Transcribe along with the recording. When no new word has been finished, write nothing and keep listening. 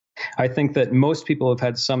I think that most people have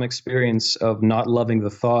had some experience of not loving the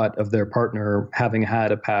thought of their partner having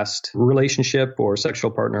had a past relationship or sexual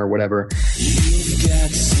partner or whatever. You've got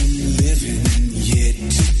some living yet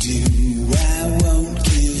to do. I won't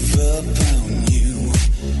give up on you.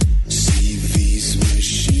 See these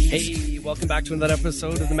machines. Hey, welcome back to another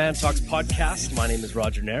episode of the Man Talks podcast. My name is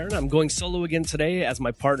Roger Nair, and I'm going solo again today as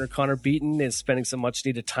my partner Connor Beaton is spending some much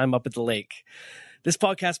needed time up at the lake. This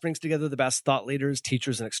podcast brings together the best thought leaders,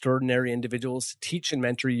 teachers, and extraordinary individuals to teach and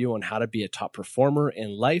mentor you on how to be a top performer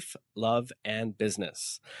in life, love, and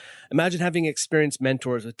business. Imagine having experienced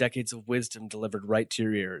mentors with decades of wisdom delivered right to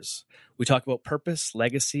your ears. We talk about purpose,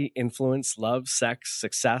 legacy, influence, love, sex,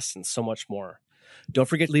 success, and so much more. Don't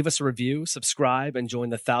forget to leave us a review, subscribe, and join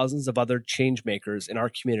the thousands of other change makers in our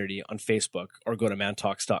community on Facebook or go to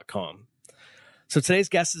mantalks.com. So today's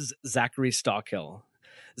guest is Zachary Stockhill.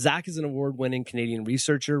 Zach is an award-winning Canadian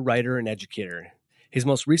researcher, writer, and educator. His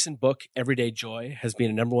most recent book, Everyday Joy, has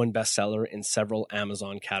been a #1 bestseller in several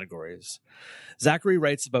Amazon categories. Zachary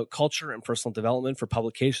writes about culture and personal development for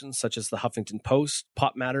publications such as The Huffington Post,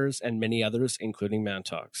 Pop Matters, and many others, including Man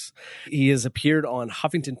Talks. He has appeared on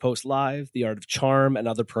Huffington Post Live, The Art of Charm, and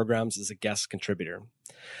other programs as a guest contributor.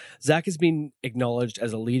 Zach has been acknowledged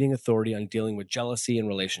as a leading authority on dealing with jealousy in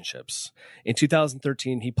relationships. In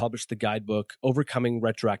 2013, he published the guidebook Overcoming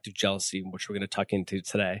Retroactive Jealousy, which we're going to tuck into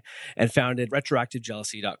today, and founded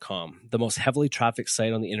retroactivejealousy.com, the most heavily trafficked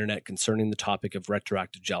site on the internet concerning the topic of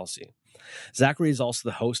retroactive jealousy. Zachary is also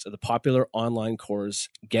the host of the popular online course,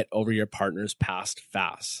 Get Over Your Partner's Past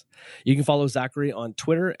Fast. You can follow Zachary on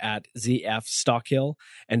Twitter at ZFStockhill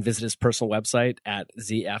and visit his personal website at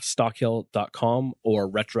zfstockhill.com or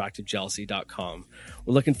retroactivejealousy.com.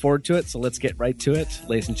 We're looking forward to it, so let's get right to it.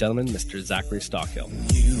 Ladies and gentlemen, Mr. Zachary Stockhill.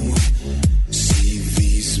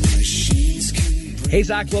 Hey,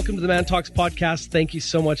 Zach, welcome to the Man Talks podcast. Thank you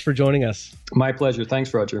so much for joining us. My pleasure.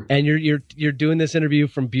 Thanks, Roger. And you're doing this interview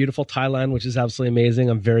from beautiful Thailand, which is absolutely amazing.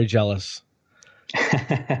 I'm very jealous.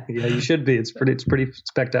 Yeah, you should be. It's pretty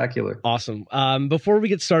spectacular. Awesome. Before we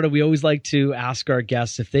get started, we always like to ask our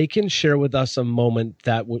guests if they can share with us a moment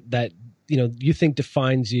that you think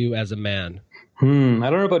defines you as a man. I don't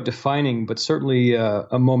know about defining, but certainly a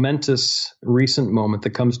momentous recent moment that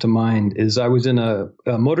comes to mind is I was in a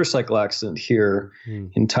motorcycle accident here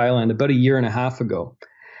in Thailand about a year and a half ago.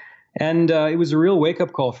 And it was a real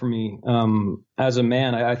wake-up call for me as a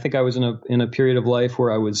man. I think I was in a period of life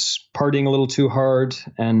where I was partying a little too hard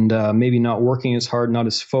and maybe not working as hard, not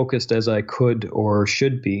as focused as I could or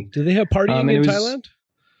should be. Do they have partying in Thailand?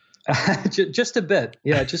 Just a bit.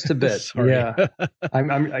 Yeah, just a bit. Sorry. Yeah.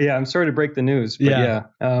 I'm sorry to break the news, but yeah.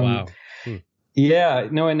 Wow. Yeah,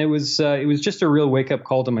 no, and it was just a real wake up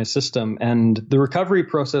call to my system, and the recovery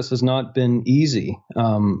process has not been easy.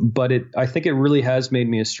 But I think it really has made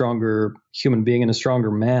me a stronger human being and a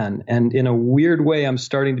stronger man. And in a weird way, I'm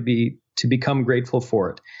starting to become grateful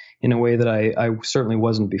for it in a way that I certainly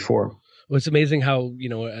wasn't before. Well, it's amazing how,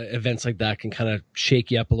 events like that can kind of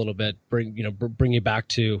shake you up a little bit, bring you back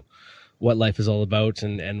to what life is all about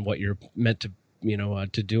and what you're meant to,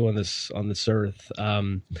 to do on this earth.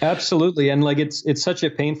 Absolutely. And it's such a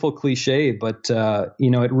painful cliche, but,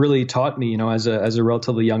 it really taught me, as a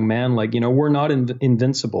relatively young man, we're not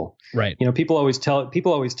invincible. Right. People always tell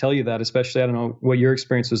you that, especially, I don't know what your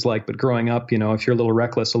experience was like, but growing up, if you're a little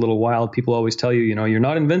reckless, a little wild, people always tell you, you're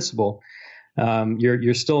not invincible.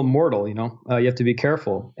 You're still mortal, you have to be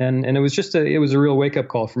careful. And it was it was a real wake up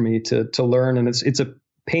call for me to learn. And it's a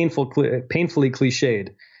painfully cliched,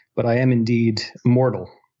 but I am indeed mortal.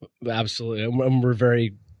 Absolutely. And we're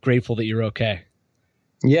very grateful that you're okay.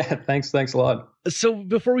 Yeah. Thanks a lot. So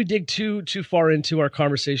before we dig too far into our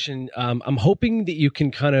conversation, I'm hoping that you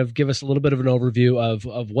can kind of give us a little bit of an overview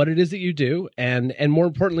of what it is that you do. And more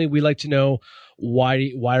importantly, we like to know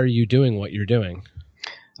why are you doing what you're doing?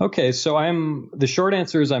 Okay, so the short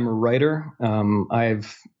answer is I'm a writer.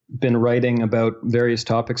 I've been writing about various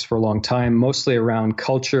topics for a long time, mostly around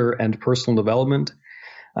culture and personal development.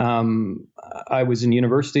 I was in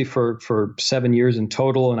university for 7 years in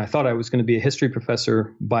total, and I thought I was going to be a history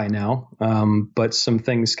professor by now. But some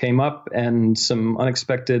things came up and some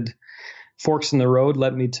unexpected forks in the road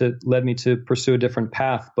led me to pursue a different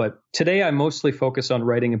path. But today I mostly focus on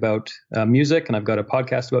writing about music, and I've got a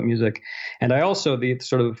podcast about music. And I also,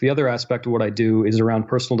 the other aspect of what I do is around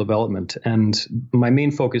personal development. And my main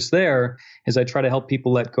focus there is I try to help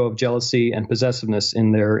people let go of jealousy and possessiveness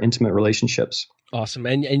in their intimate relationships. Awesome.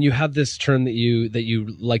 And you have this term that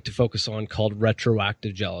you like to focus on called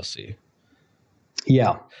retroactive jealousy.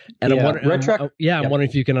 Yeah. And I'm wondering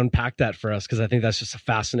if you can unpack that for us, because I think that's just a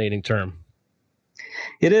fascinating term.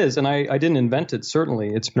 It is, and I didn't invent it, certainly.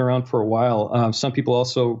 It's been around for a while. Some people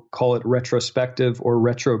also call it retrospective or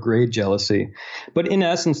retrograde jealousy. But in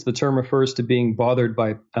essence, the term refers to being bothered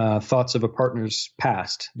by thoughts of a partner's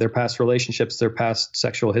past, their past relationships, their past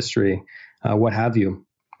sexual history, what have you.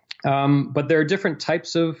 But there are different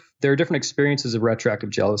experiences of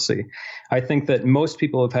retroactive jealousy. I think that most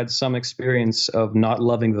people have had some experience of not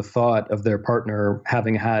loving the thought of their partner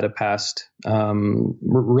having had a past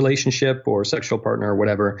relationship or sexual partner or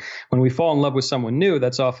whatever. When we fall in love with someone new,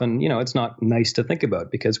 that's often, it's not nice to think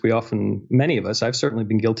about because many of us, I've certainly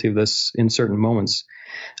been guilty of this in certain moments.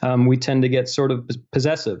 We tend to get sort of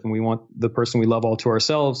possessive and we want the person we love all to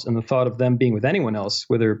ourselves, and the thought of them being with anyone else,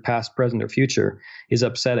 whether past, present, or future, is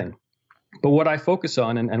upsetting. But what I focus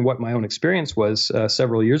on and what my own experience was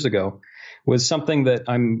several years ago was something that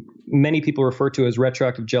many people refer to as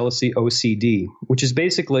retroactive jealousy OCD, which is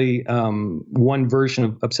basically one version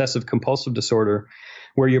of obsessive compulsive disorder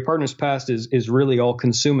where your partner's past is really all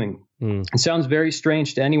consuming. It sounds very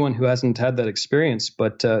strange to anyone who hasn't had that experience,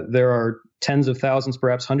 but there are tens of thousands,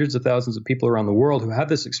 perhaps hundreds of thousands of people around the world who have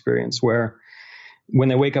this experience where when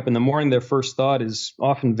they wake up in the morning, their first thought is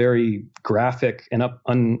often very graphic and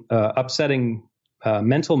upsetting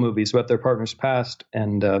mental movies about their partner's past,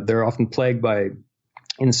 and they're often plagued by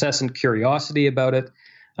incessant curiosity about it.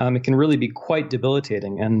 It can really be quite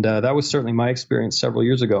debilitating, and that was certainly my experience several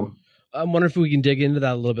years ago. I'm wondering if we can dig into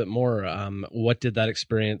that a little bit more. What did that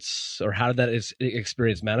experience, or how did that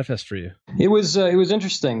experience manifest for you? It was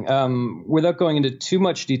interesting. Without going into too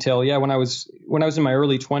much detail, when I was in my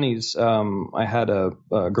early 20s, I had a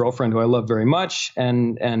girlfriend who I loved very much,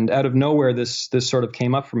 and out of nowhere, this sort of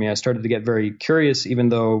came up for me. I started to get very curious, even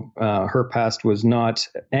though her past was not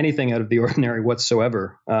anything out of the ordinary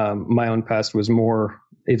whatsoever. My own past was more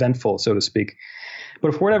eventful, so to speak.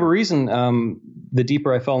 But for whatever reason, the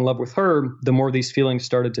deeper I fell in love with her, the more these feelings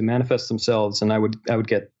started to manifest themselves, and I would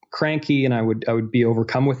get cranky, and I would be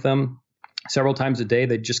overcome with them. Several times a day,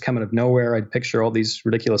 they'd just come out of nowhere. I'd picture all these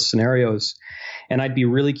ridiculous scenarios, and I'd be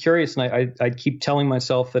really curious, and I'd keep telling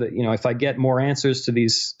myself that if I get more answers to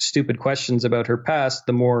these stupid questions about her past,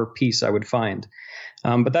 the more peace I would find.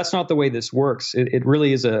 But that's not the way this works. It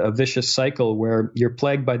really is a vicious cycle where you're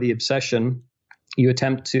plagued by the obsession. You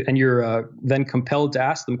attempt to, and you're then compelled to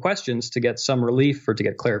ask them questions to get some relief or to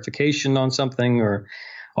get clarification on something or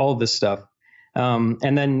all of this stuff.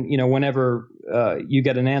 And then, whenever you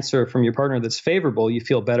get an answer from your partner that's favorable, you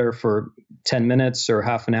feel better for 10 minutes or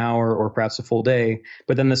half an hour or perhaps a full day,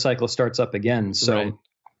 but then the cycle starts up again. So right.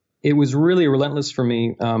 It was really relentless for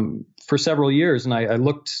me for several years. And I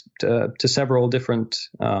looked to several different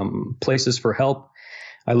places for help.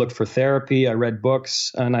 I looked for therapy, I read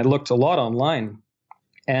books, and I looked a lot online.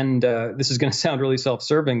 And this is going to sound really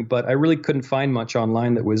self-serving, but I really couldn't find much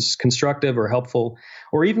online that was constructive or helpful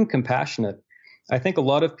or even compassionate. I think a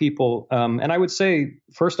lot of people, and I would say,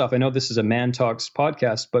 first off, I know this is a Man Talks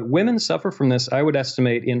podcast, but women suffer from this, I would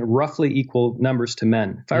estimate, in roughly equal numbers to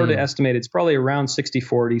men. If I were to estimate, it's probably around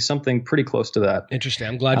 60-40, something pretty close to that. Interesting.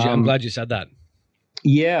 I'm glad you said that.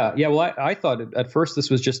 Yeah. Well, I thought at first this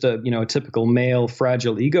was just a typical male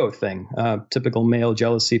fragile ego thing, typical male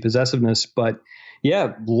jealousy, possessiveness. But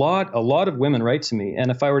yeah, a lot of women write to me, and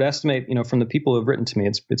if I were to estimate, from the people who've written to me,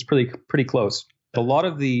 it's pretty close. A lot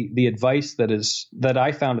of the advice that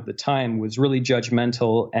I found at the time was really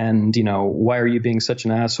judgmental, and why are you being such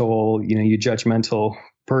an asshole? You judgmental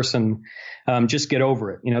person. Just get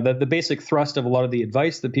over it. The basic thrust of a lot of the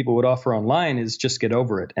advice that people would offer online is just get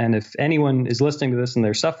over it. And if anyone is listening to this and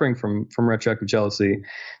they're suffering from retroactive jealousy,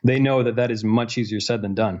 they know that is much easier said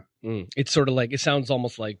than done. It's sort of like, it sounds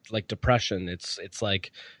almost like depression. It's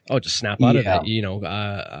like, oh, just snap out of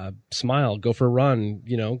it, smile, go for a run,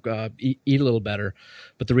 eat a little better.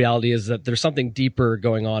 But the reality is that there's something deeper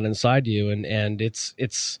going on inside you. And it's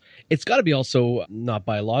got to be also not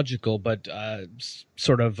biological, but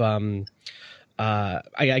sort of,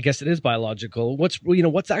 I guess it is biological.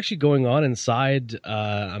 What's actually going on inside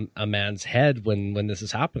a man's head when this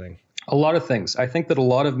is happening? A lot of things. I think that a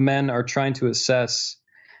lot of men are trying to assess,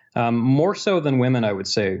 more so than women, I would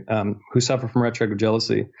say, who suffer from retroactive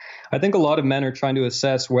jealousy. I think a lot of men are trying to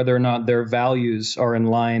assess whether or not their values are in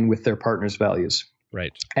line with their partner's values.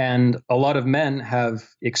 Right. And a lot of men have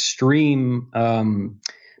extreme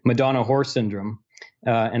Madonna whore syndrome.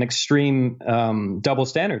 And extreme double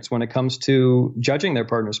standards when it comes to judging their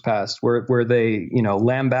partner's past, where they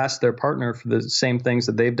lambast their partner for the same things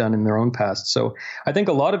that they've done in their own past. So I think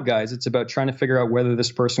a lot of guys, it's about trying to figure out whether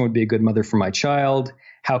this person would be a good mother for my child,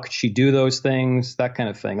 how could she do those things, that kind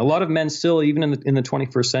of thing. A lot of men still, even in the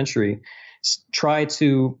 21st century, try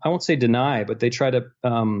to, I won't say deny, but they try to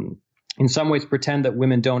in some ways pretend that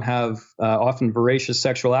women don't have often voracious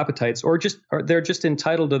sexual appetites, or they're just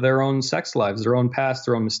entitled to their own sex lives, their own past,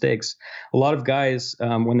 their own mistakes. A lot of guys,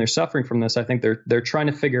 when they're suffering from this, I think they're trying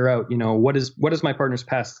to figure out, what does my partner's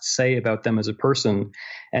past say about them as a person,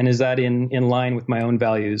 and is that in line with my own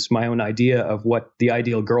values, my own idea of what the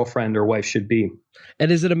ideal girlfriend or wife should be.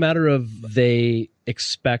 And is it a matter of they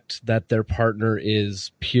expect that their partner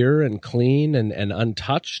is pure and clean and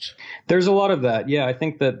untouched? There's a lot of that. Yeah, I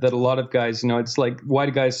think that a lot of guys, it's like, why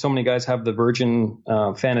do so many guys have the virgin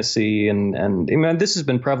fantasy? And I mean, this has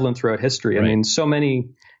been prevalent throughout history. Right. I mean, so many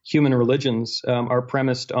human religions are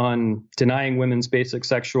premised on denying women's basic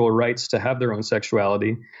sexual rights to have their own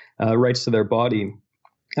sexuality, rights to their body.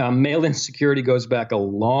 Male insecurity goes back a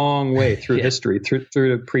long way through history,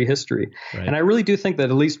 through prehistory. Right. And I really do think that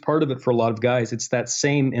at least part of it for a lot of guys, it's that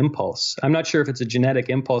same impulse. I'm not sure if it's a genetic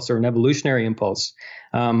impulse or an evolutionary impulse.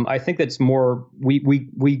 I think that's more,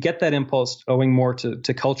 we get that impulse owing more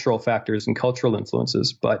to cultural factors and cultural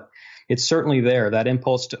influences, but it's certainly there. That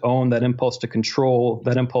impulse to own, that impulse to control,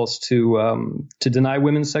 that impulse to deny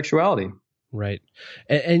women's sexuality. Right.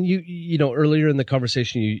 And you know, earlier in the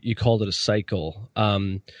conversation, you called it a cycle.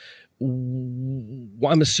 I'm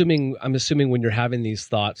assuming when you're having these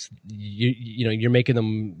thoughts, you're making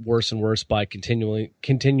them worse and worse by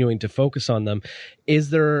continuing to focus on them. Is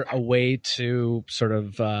there a way to sort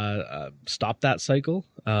of stop that cycle?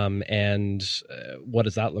 And what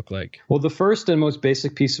does that look like? Well, the first and most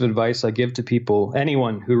basic piece of advice I give to people,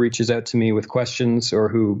 anyone who reaches out to me with questions or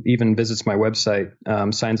who even visits my website,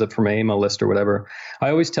 signs up for my email list or whatever, I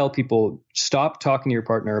always tell people, stop talking to your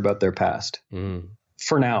partner about their past.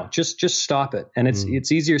 For now, just stop it. And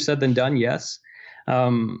it's easier said than done, yes.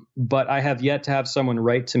 But I have yet to have someone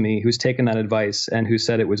write to me who's taken that advice and who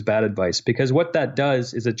said it was bad advice, because what that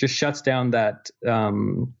does is it just shuts down that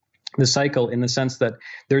the cycle, in the sense that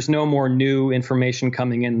there's no more new information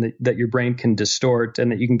coming in that your brain can distort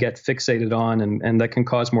and that you can get fixated on, and that can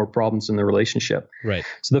cause more problems in the relationship. Right.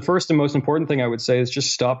 So the first and most important thing I would say is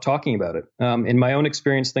just stop talking about it. In my own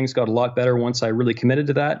experience, things got a lot better once I really committed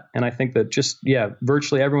to that. And I think that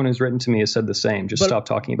virtually everyone who's written to me has said the same. Stop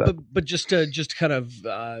talking about it. But just to kind of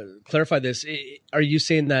clarify this, are you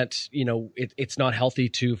saying that, it's not healthy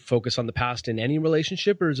to focus on the past in any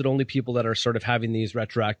relationship, or is it only people that are sort of having these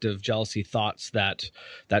retroactive jealousy thoughts that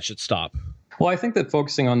should stop? Well, I think that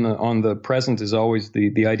focusing on the present is always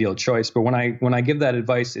the ideal choice. But when I give that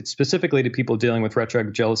advice, it's specifically to people dealing with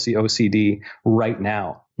retroactive jealousy, OCD right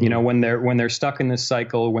now. When they're stuck in this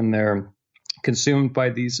cycle, when they're consumed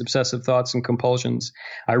by these obsessive thoughts and compulsions,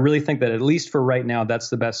 I really think that at least for right now, that's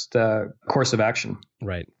the best course of action.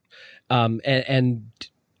 Right. And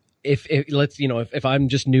if I'm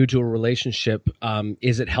just new to a relationship,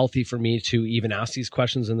 is it healthy for me to even ask these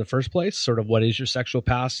questions in the first place? Sort of, what is your sexual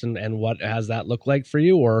past and what has that looked like for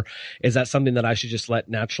you? Or is that something that I should just let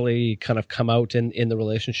naturally kind of come out in the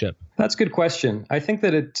relationship? That's a good question. I think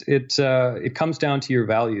that it comes down to your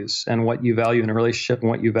values and what you value in a relationship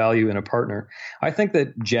and what you value in a partner. I think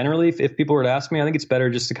that generally, if people were to ask me, I think it's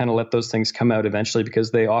better just to kind of let those things come out eventually,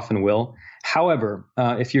 because they often will. However,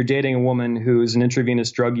 if you're dating a woman who's an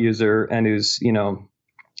intravenous drug user and who's, you're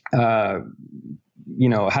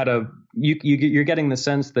getting the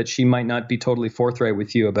sense that she might not be totally forthright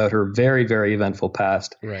with you about her very, very eventful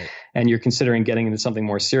past. Right. And you're considering getting into something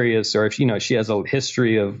more serious, or if, she has a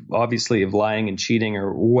history of lying and cheating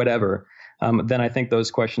or whatever, then I think those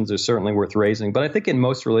questions are certainly worth raising. But I think in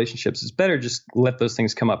most relationships, it's better just let those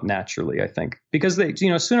things come up naturally, I think, because they,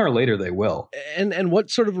 sooner or later they will. And what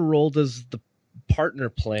sort of a role does the partner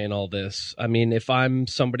play in all this? I mean, if I'm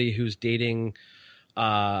somebody who's dating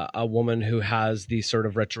a woman who has these sort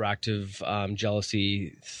of retroactive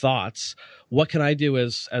jealousy thoughts, what can I do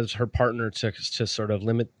as her partner to sort of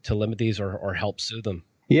limit these or help soothe them?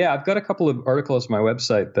 Yeah, I've got a couple of articles on my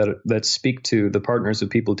website that speak to the partners of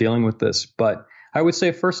people dealing with this. But I would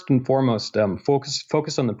say first and foremost,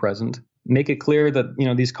 focus on the present. Make it clear that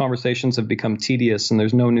these conversations have become tedious and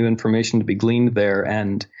there's no new information to be gleaned there.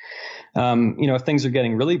 And if things are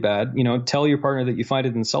getting really bad, tell your partner that you find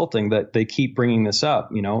it insulting that they keep bringing this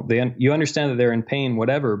up. You understand that they're in pain,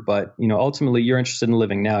 whatever, but ultimately you're interested in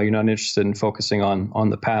living now. You're not interested in focusing on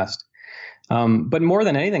the past. But more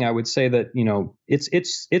than anything, I would say that,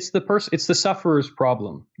 it's the sufferer's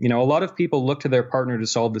problem. A lot of people look to their partner to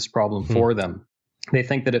solve this problem for them. They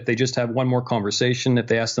think that if they just have one more conversation, if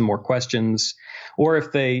they ask them more questions, or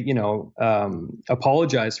if they,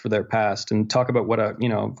 apologize for their past and talk about what a,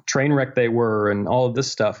 train wreck they were and all of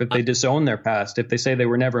this stuff, if they disown their past, if they say they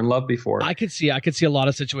were never in love before. I could see a lot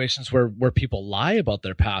of situations where people lie about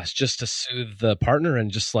their past just to soothe the partner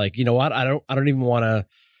and just like, you know what, I don't even want to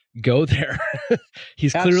go there.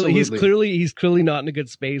 He's clearly not in a good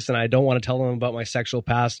space, and I don't want to tell him about my sexual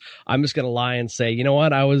past. I'm just going to lie and say, you know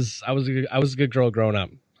what, I was a good girl growing up.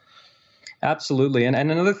 Absolutely. And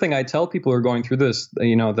another thing I tell people who are going through this,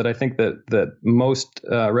 that I think that most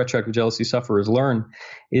retroactive jealousy sufferers learn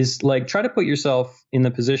is, like, try to put yourself in the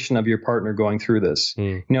position of your partner going through this.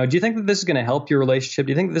 Do you think that this is going to help your relationship?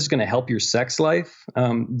 Do you think that this is going to help your sex life?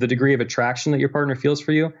 The degree of attraction that your partner feels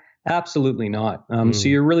for you? Absolutely not. So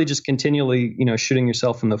you're really just continually, shooting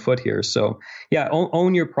yourself in the foot here. So yeah,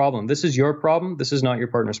 own your problem. This is your problem. This is not your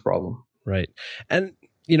partner's problem. Right. And,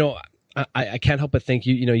 I can't help but think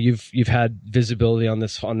you've had visibility on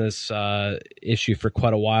this issue for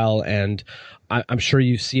quite a while, and I'm sure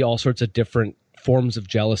you see all sorts of different forms of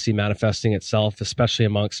jealousy manifesting itself, especially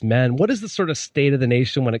amongst men. What is the sort of state of the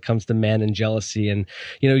nation when it comes to men and jealousy? And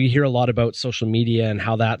you hear a lot about social media and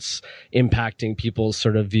how that's impacting people's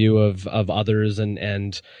sort of view of others and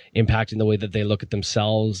impacting the way that they look at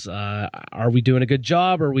themselves. Are we doing a good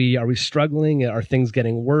job? Are we struggling? Are things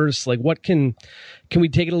getting worse? Like, what can we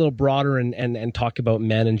take it a little broader and talk about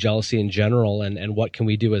men and jealousy in general, and what can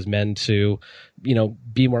we do as men to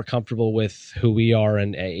be more comfortable with who we are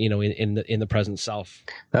and in the present self?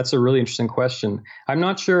 That's a really interesting question. I'm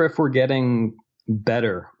not sure if we're getting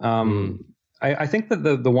better. I think that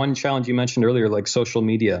the one challenge you mentioned earlier, like social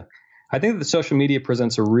media, I think that the social media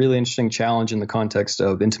presents a really interesting challenge in the context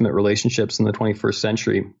of intimate relationships in the 21st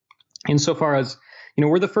century, insofar as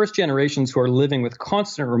we're the first generations who are living with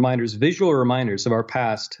constant reminders, visual reminders of our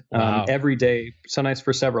past every day, sometimes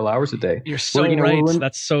for several hours a day. You're so right.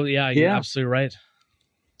 That's so, you're absolutely right.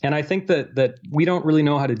 And I think that we don't really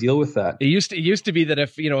know how to deal with that. It used to be that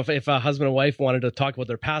if a husband and wife wanted to talk about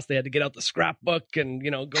their past, they had to get out the scrapbook and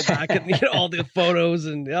go back and all the photos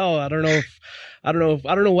and I don't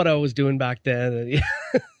know what I was doing back then.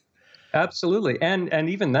 Absolutely. And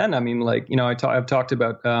even then, I mean, I've talked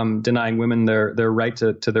about denying women their right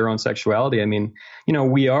to their own sexuality. I mean,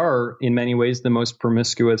 we are in many ways the most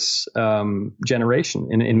promiscuous generation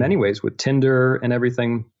in many ways, with Tinder and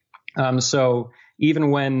everything. So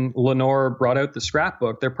even when Lenore brought out the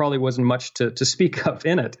scrapbook, there probably wasn't much to speak of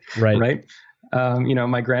in it. Right.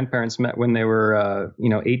 My grandparents met when they were,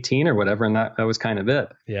 18 or whatever, and that was kind of it.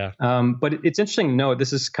 Yeah. But it's interesting to know,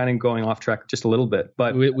 this is kind of going off track just a little bit,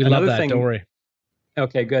 but we love that. Don't worry.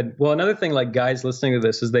 Okay, good. Well, another thing, like, guys listening to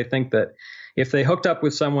this, is they think that if they hooked up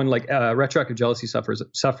with someone, like retroactive jealousy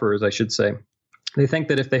sufferers, I should say, they think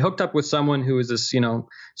that if they hooked up with someone who is this,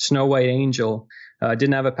 Snow White angel,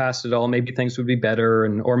 didn't have a past at all, maybe things would be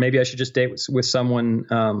better, or maybe I should just date with someone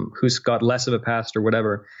who's got less of a past or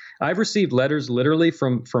whatever. I've received letters literally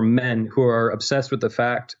from men who are obsessed with the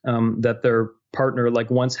fact that their partner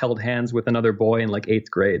once held hands with another boy in 8th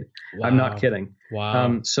grade. Wow. I'm not kidding.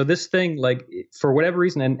 Wow. So this thing, for whatever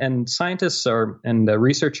reason, and scientists and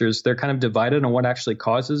researchers, they're kind of divided on what actually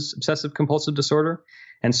causes obsessive compulsive disorder.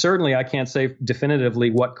 And certainly I can't say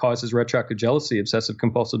definitively what causes retroactive jealousy, obsessive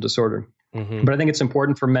compulsive disorder. Mm-hmm. But I think it's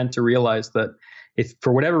important for men to realize that if,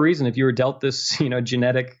 for whatever reason, if you were dealt this,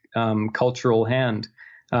 genetic, cultural hand,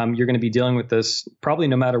 you're going to be dealing with this probably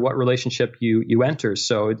no matter what relationship you enter.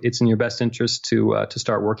 So it's in your best interest to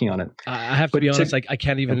start working on it. I have to be honest, I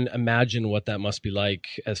can't even imagine what that must be like,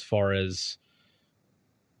 as far as,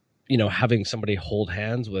 having somebody hold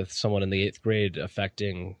hands with someone in the 8th grade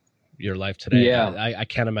affecting your life today. Yeah. I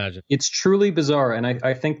can't imagine. It's truly bizarre. And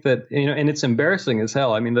I think that, and it's embarrassing as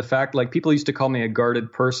hell. I mean, the fact, people used to call me a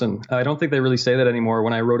guarded person. I don't think they really say that anymore.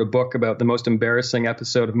 When I wrote a book about the most embarrassing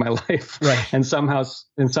episode of my life, right. and somehow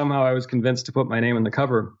I was convinced to put my name on the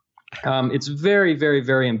cover. It's very, very,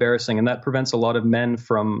 very embarrassing. And that prevents a lot of men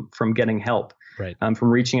from getting help. Right. From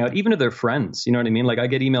reaching out, even to their friends. You know what I mean? I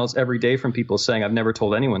get emails every day from people saying, I've never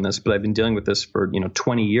told anyone this, but I've been dealing with this for,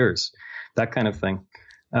 20 years, that kind of thing.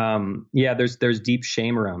 There's deep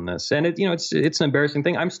shame around this, and it's an embarrassing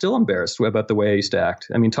thing. I'm still embarrassed about the way I used to act.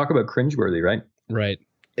 I mean, talk about cringeworthy, right? Right.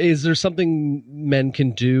 Is there something men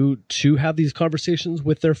can do to have these conversations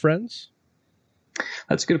with their friends?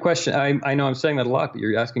 That's a good question. I know I'm saying that a lot, but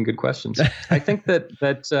you're asking good questions. I think that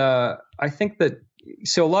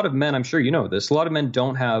so a lot of men, I'm sure you know this, a lot of men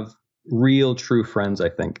don't have real true friends, I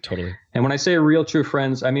think. Totally. And when I say real true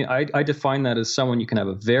friends, I mean, I define that as someone you can have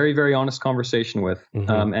a very, very honest conversation with,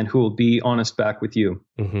 mm-hmm. And who will be honest back with you,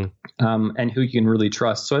 mm-hmm. And who you can really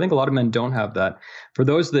trust. So I think a lot of men don't have that. For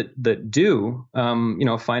those that do,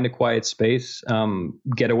 find a quiet space,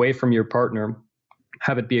 get away from your partner,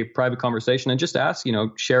 have it be a private conversation, and just ask,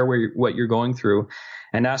 share what you're going through,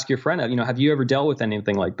 and ask your friend, have you ever dealt with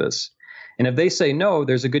anything like this? And if they say no,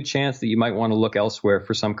 there's a good chance that you might want to look elsewhere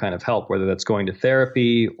for some kind of help, whether that's going to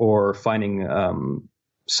therapy or finding,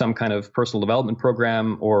 some kind of personal development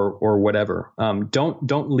program or whatever.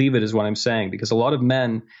 Don't leave it, is what I'm saying, because a lot of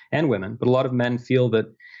men and women, but a lot of men feel that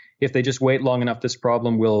if they just wait long enough, this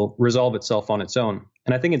problem will resolve itself on its own.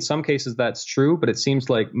 And I think in some cases that's true, but it seems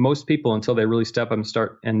like most people, until they really step up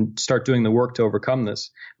and start doing the work to overcome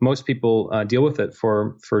this, most people deal with it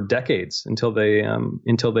for decades until they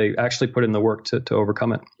actually put in the work to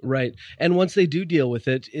overcome it. Right. And once they do deal with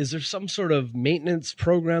it, is there some sort of maintenance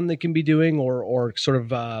program they can be doing, or sort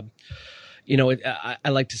of, I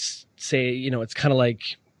like to say, it's kind of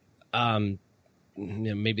like,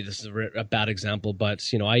 maybe this is a bad example, but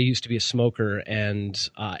I used to be a smoker, and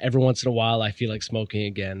every once in a while I feel like smoking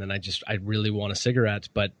again, and I really want a cigarette.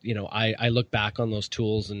 But I look back on those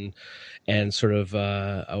tools and sort of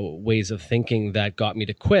ways of thinking that got me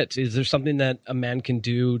to quit. Is there something that a man can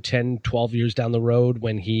do 10, 12 years down the road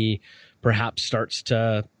when he perhaps starts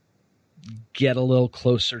to get a little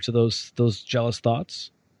closer to those jealous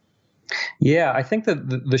thoughts? Yeah, I think that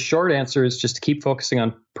the short answer is just to keep focusing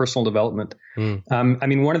on personal development.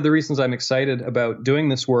 One of the reasons I'm excited about doing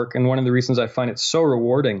this work, and one of the reasons I find it so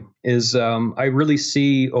rewarding, is I really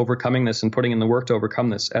see overcoming this and putting in the work to overcome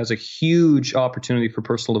this as a huge opportunity for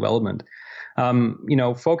personal development.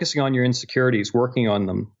 Focusing on your insecurities, working on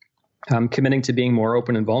them, committing to being more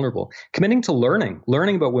open and vulnerable, committing to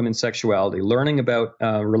learning about women's sexuality, learning about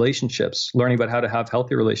relationships, learning about how to have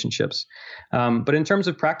healthy relationships. But in terms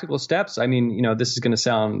of practical steps, this is going to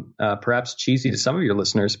sound perhaps cheesy to some of your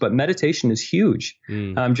listeners, but meditation is huge.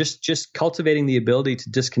 Just cultivating the ability to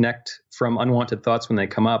disconnect from unwanted thoughts when they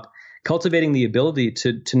come up, cultivating the ability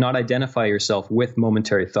to not identify yourself with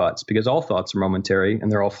momentary thoughts, because all thoughts are momentary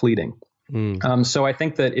and they're all fleeting. So I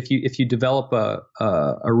think that if you develop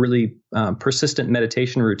a really persistent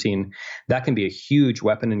meditation routine, that can be a huge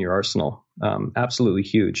weapon in your arsenal. Absolutely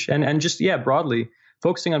huge. And just, broadly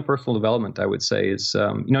focusing on personal development, I would say, is,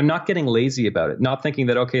 not getting lazy about it, not thinking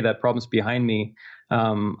that, okay, that problem's behind me.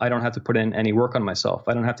 I don't have to put in any work on myself.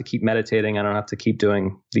 I don't have to keep meditating. I don't have to keep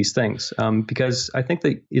doing these things, because I think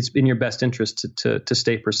that it's in your best interest to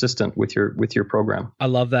stay persistent with your program. I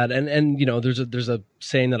love that. And there's a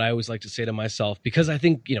saying that I always like to say to myself, because I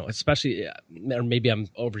think, especially, or maybe I'm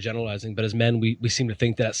overgeneralizing, but as men, we seem to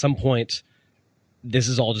think that at some point this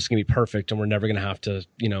is all just going to be perfect and we're never going to have to,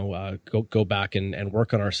 go back and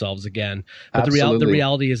work on ourselves again. But the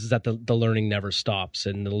reality is that the learning never stops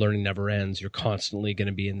and the learning never ends. You're constantly going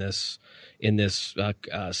to be in this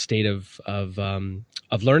state of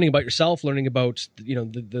learning about yourself, learning about,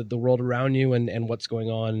 the world around you and what's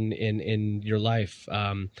going on in your life.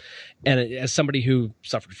 And as somebody who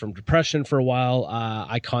suffered from depression for a while,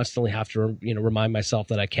 I constantly have to, remind myself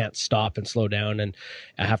that I can't stop and slow down, and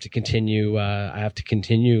I have to continue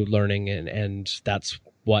learning, and that's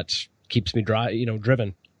what keeps me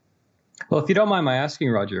driven. Well, if you don't mind my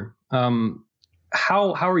asking, Roger,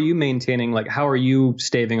 how are you maintaining, how are you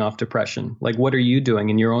staving off depression? What are you doing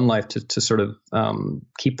in your own life to sort of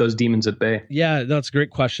keep those demons at bay? Yeah, that's a great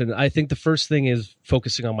question. I think the first thing is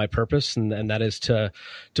focusing on my purpose, and that is to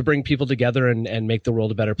bring people together and make the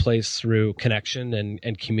world a better place through connection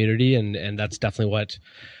and community. And that's definitely what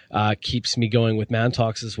keeps me going with Man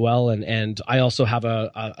Talks as well. And I also have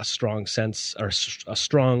a strong sense, or a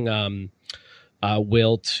strong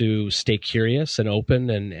will to stay curious and open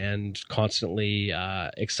and constantly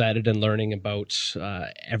excited and learning about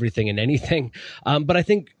everything and anything. But I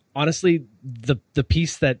think, honestly, the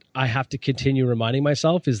piece that I have to continue reminding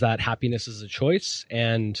myself is that happiness is a choice,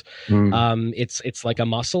 and it's like a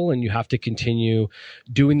muscle, and you have to continue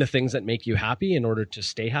doing the things that make you happy in order to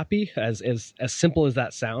stay happy. As simple as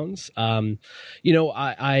that sounds, I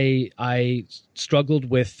struggled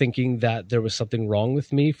with thinking that there was something wrong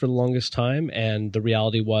with me for the longest time, and the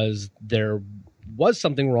reality was there was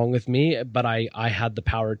something wrong with me, but I had the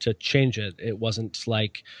power to change it. It wasn't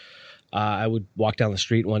like I would walk down the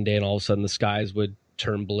street one day and all of a sudden the skies would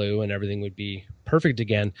turn blue and everything would be perfect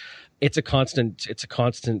again. It's a constant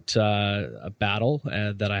battle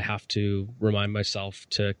that I have to remind myself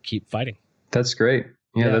to keep fighting. That's great.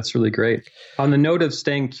 Yeah, that's really great. On the note of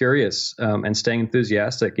staying curious and staying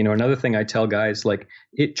enthusiastic, another thing I tell guys,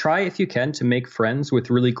 try if you can to make friends with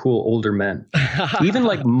really cool older men, even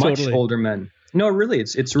much totally. Older men. No, really,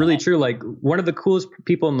 it's really true. One of the coolest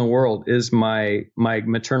people in the world is my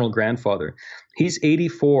maternal grandfather. He's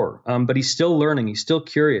 84, but he's still learning. He's still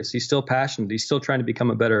curious. He's still passionate. He's still trying to become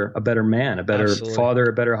a better man, a better Absolutely. Father,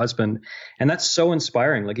 a better husband. And that's so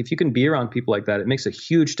inspiring. If you can be around people like that, it makes a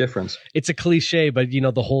huge difference. It's a cliche, but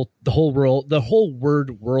the whole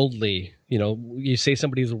word worldly, you say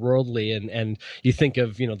somebody's worldly and you think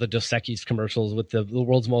of, the Dos Equis commercials with the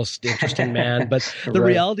world's most interesting man. But the Right.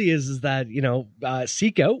 reality is that,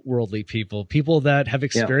 seek out worldly people that have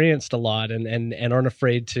experienced a lot and aren't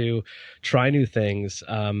afraid to try new things.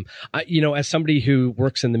 As somebody who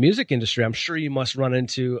works in the music industry, I'm sure you must run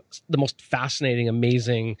into the most fascinating,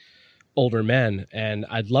 amazing older men. And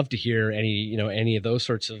I'd love to hear any of those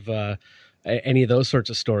sorts of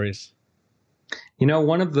stories.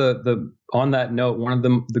 One of on that note, one of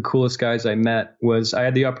the coolest guys I met was, I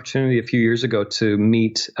had the opportunity a few years ago to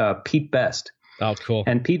meet Pete Best. Oh, cool.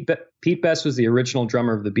 And Pete Best was the original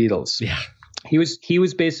drummer of the Beatles. Yeah. He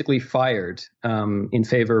was basically fired in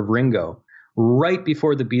favor of Ringo right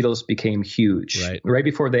before the Beatles became huge, right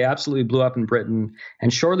before they absolutely blew up in Britain,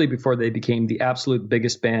 and shortly before they became the absolute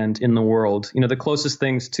biggest band in the world. The closest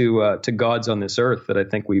things to gods on this earth that I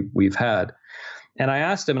think we've had. And I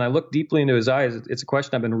asked him, and I looked deeply into his eyes. It's a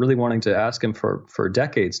question I've been really wanting to ask him for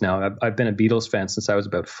decades now. I've been a Beatles fan since I was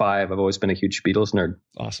about 5. I've always been a huge Beatles nerd.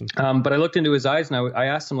 Awesome. But I looked into his eyes, and I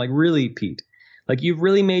asked him, like, really, Pete, like, you've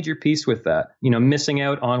really made your peace with that, missing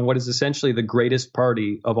out on what is essentially the greatest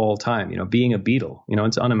party of all time, being a Beatle,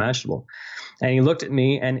 it's unimaginable. And he looked at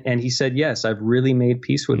me and he said, yes, I've really made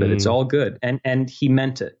peace with it. It's all good. And he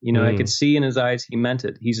meant it. I could see in his eyes, he meant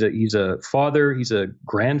it. He's a father, he's a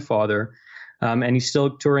grandfather. And he's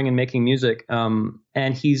still touring and making music.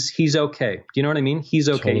 And he's okay. Do you know what I mean? He's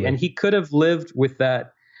okay. Totally. And he could have lived with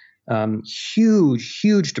that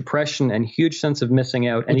huge depression and huge sense of missing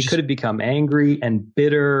out. And he could have become angry and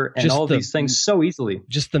bitter and all these things so easily.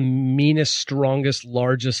 Just the meanest, strongest,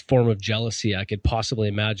 largest form of jealousy I could possibly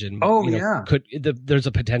imagine. Oh, yeah. There's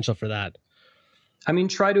a potential for that. I mean,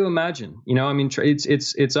 try to imagine,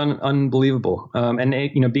 it's unbelievable.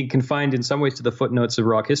 And being confined in some ways to the footnotes of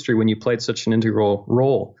rock history when you played such an integral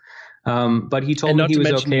role. But he told me he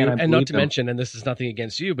was okay. And not to mention, and this is nothing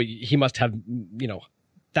against you, but he must have,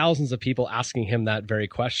 thousands of people asking him that very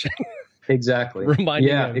question. Exactly.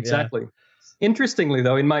 Reminding him. Exactly. Interestingly,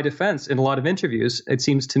 though, in my defense, in a lot of interviews, it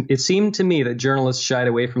seemed to me that journalists shied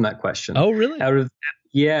away from that question. Oh, really?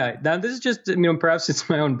 Yeah. Now, this is just, perhaps it's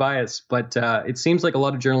my own bias, but it seems like a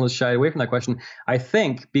lot of journalists shy away from that question. I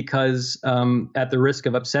think because at the risk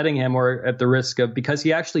of upsetting him, or at the risk of, because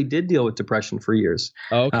he actually did deal with depression for years.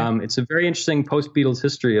 Oh, okay. It's a very interesting post-Beatles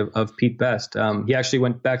history of Pete Best. He actually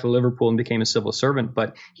went back to Liverpool and became a civil servant,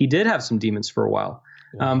 but he did have some demons for a while.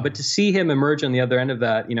 Wow. But to see him emerge on the other end of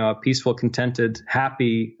that, a peaceful, contented,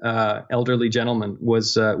 happy, elderly gentleman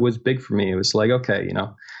was big for me. It was like, okay,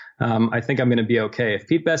 I think I'm going to be okay. If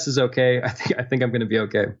Pete Best is okay, I think I'm going to be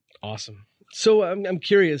okay. Awesome. So I'm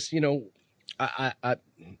curious, I'm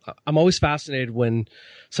always fascinated when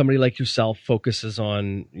somebody like yourself focuses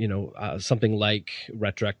on, something like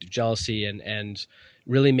retroactive jealousy and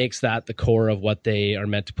really makes that the core of what they are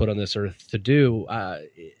meant to put on this earth to do.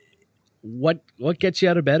 What gets you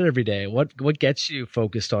out of bed every day? What gets you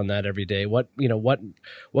focused on that every day? What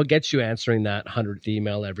gets you answering that 100th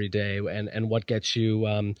email every day, and what gets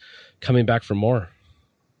you coming back for more?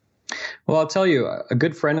 Well, I'll tell you, a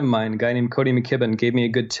good friend of mine, a guy named Cody McKibben, gave me a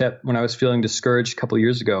good tip when I was feeling discouraged a couple of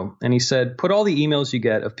years ago. And he said, put all the emails you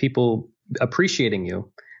get of people appreciating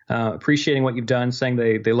you, appreciating what you've done, saying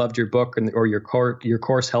they loved your book or your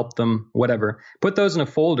course helped them, whatever. Put those in a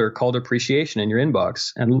folder called appreciation in your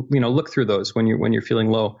inbox, and look through those when you're feeling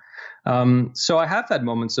low. So I have had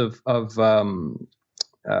moments of what's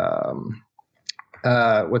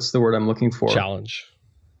the word I'm looking for? Challenge.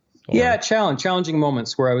 Yeah, challenging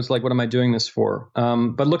moments where I was like, what am I doing this for?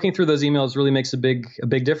 But looking through those emails really makes a big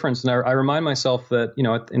difference. And I remind myself that,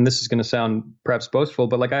 and this is going to sound perhaps boastful,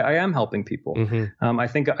 but like I am helping people. Mm-hmm. I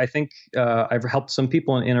think I've helped some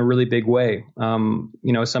people in a really big way.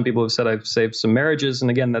 Some people have said I've saved some marriages. And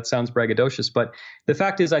again, that sounds braggadocious, but the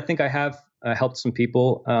fact is I think I have helped some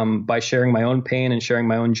people by sharing my own pain and sharing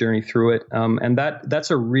my own journey through it. And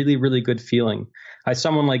that's a really, really good feeling.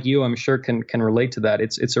 Someone like you, I'm sure can relate to that.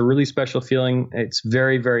 It's a really special feeling. It's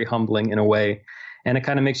very, very humbling in a way. And it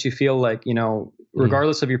kind of makes you feel like,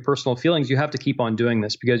 regardless of your personal feelings, you have to keep on doing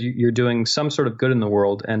this because you're doing some sort of good in the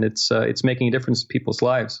world, and it's making a difference in people's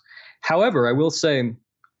lives. However, I will say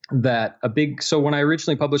that so when I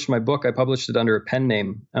originally published my book, I published it under a pen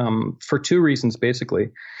name for two reasons, basically.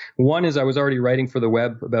 One is I was already writing for the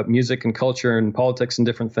web about music and culture and politics and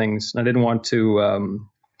different things. And I didn't want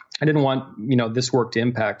this work to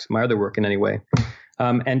impact my other work in any way.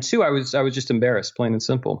 And two, I was just embarrassed, plain and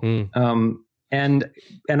simple. And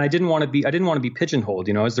I didn't want to be pigeonholed,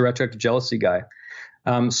 as the retroactive jealousy guy.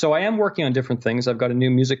 So I am working on different things. I've got a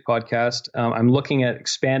new music podcast. I'm looking at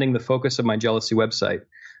expanding the focus of my jealousy website.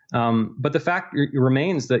 But the fact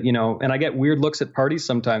remains that, and I get weird looks at parties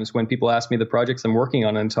sometimes when people ask me the projects I'm working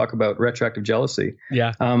on and talk about retroactive jealousy.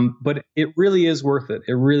 Yeah. But it really is worth it.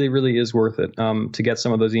 It really, really is worth it to get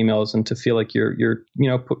some of those emails and to feel like you're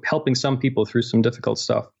helping some people through some difficult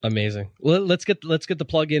stuff. Amazing. Well, let's get the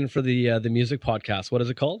plug in for the music podcast. What is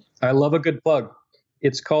it called? I love a good plug.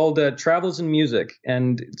 It's called Travels in Music,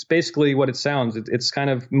 and it's basically what it sounds. It's kind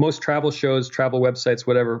of most travel shows, travel websites,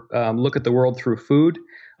 whatever, look at the world through food.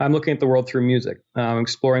 I'm looking at the world through music,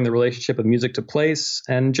 exploring the relationship of music to place,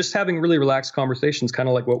 and just having really relaxed conversations, kind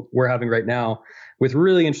of like what we're having right now, with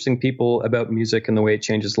really interesting people about music and the way it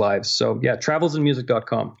changes lives. So yeah,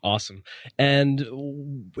 travelsinmusic.com. Awesome.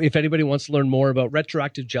 And if anybody wants to learn more about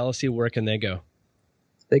retroactive jealousy, where can they go?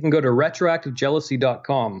 They can go to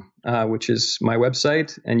retroactivejealousy.com, which is my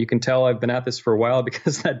website. And you can tell I've been at this for a while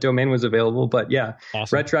because that domain was available. But yeah,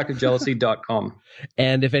 awesome. Retroactivejealousy.com.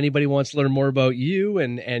 And if anybody wants to learn more about you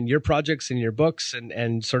and your projects and your books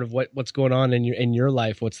and sort of what's going on in your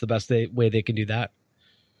life, what's the best way they can do that?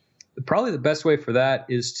 Probably the best way for that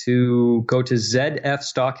is to go to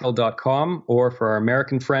zfstockhill.com, or for our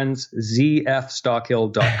American friends,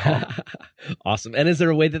 zfstockhill.com. Awesome. And is there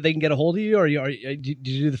a way that they can get a hold of you, or do you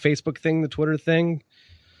do the Facebook thing, the Twitter thing?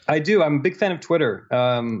 I do. I'm a big fan of Twitter,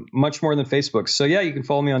 much more than Facebook. So yeah, you can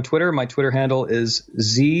follow me on Twitter. My Twitter handle is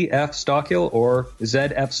zfstockhill or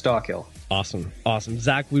zfstockhill. Awesome.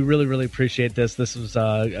 Zach, we really, really appreciate this. This was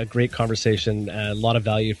a great conversation, a lot of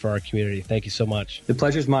value for our community. Thank you so much. The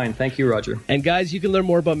pleasure's mine. Thank you, Roger. And guys, you can learn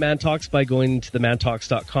more about Man Talks by going to the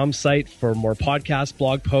mantalks.com site for more podcasts,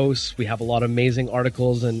 blog posts. We have a lot of amazing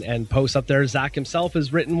articles and posts up there. Zach himself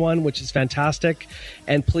has written one, which is fantastic.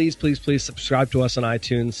 And please, please, please subscribe to us on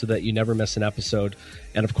iTunes so that you never miss an episode.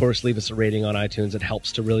 And of course, leave us a rating on iTunes. It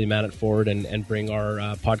helps to really man it forward and bring our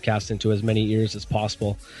podcast into as many ears as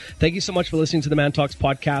possible. Thank you so much for listening to the Man Talks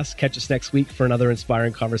podcast. Catch us next week for another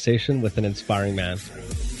inspiring conversation with an inspiring man.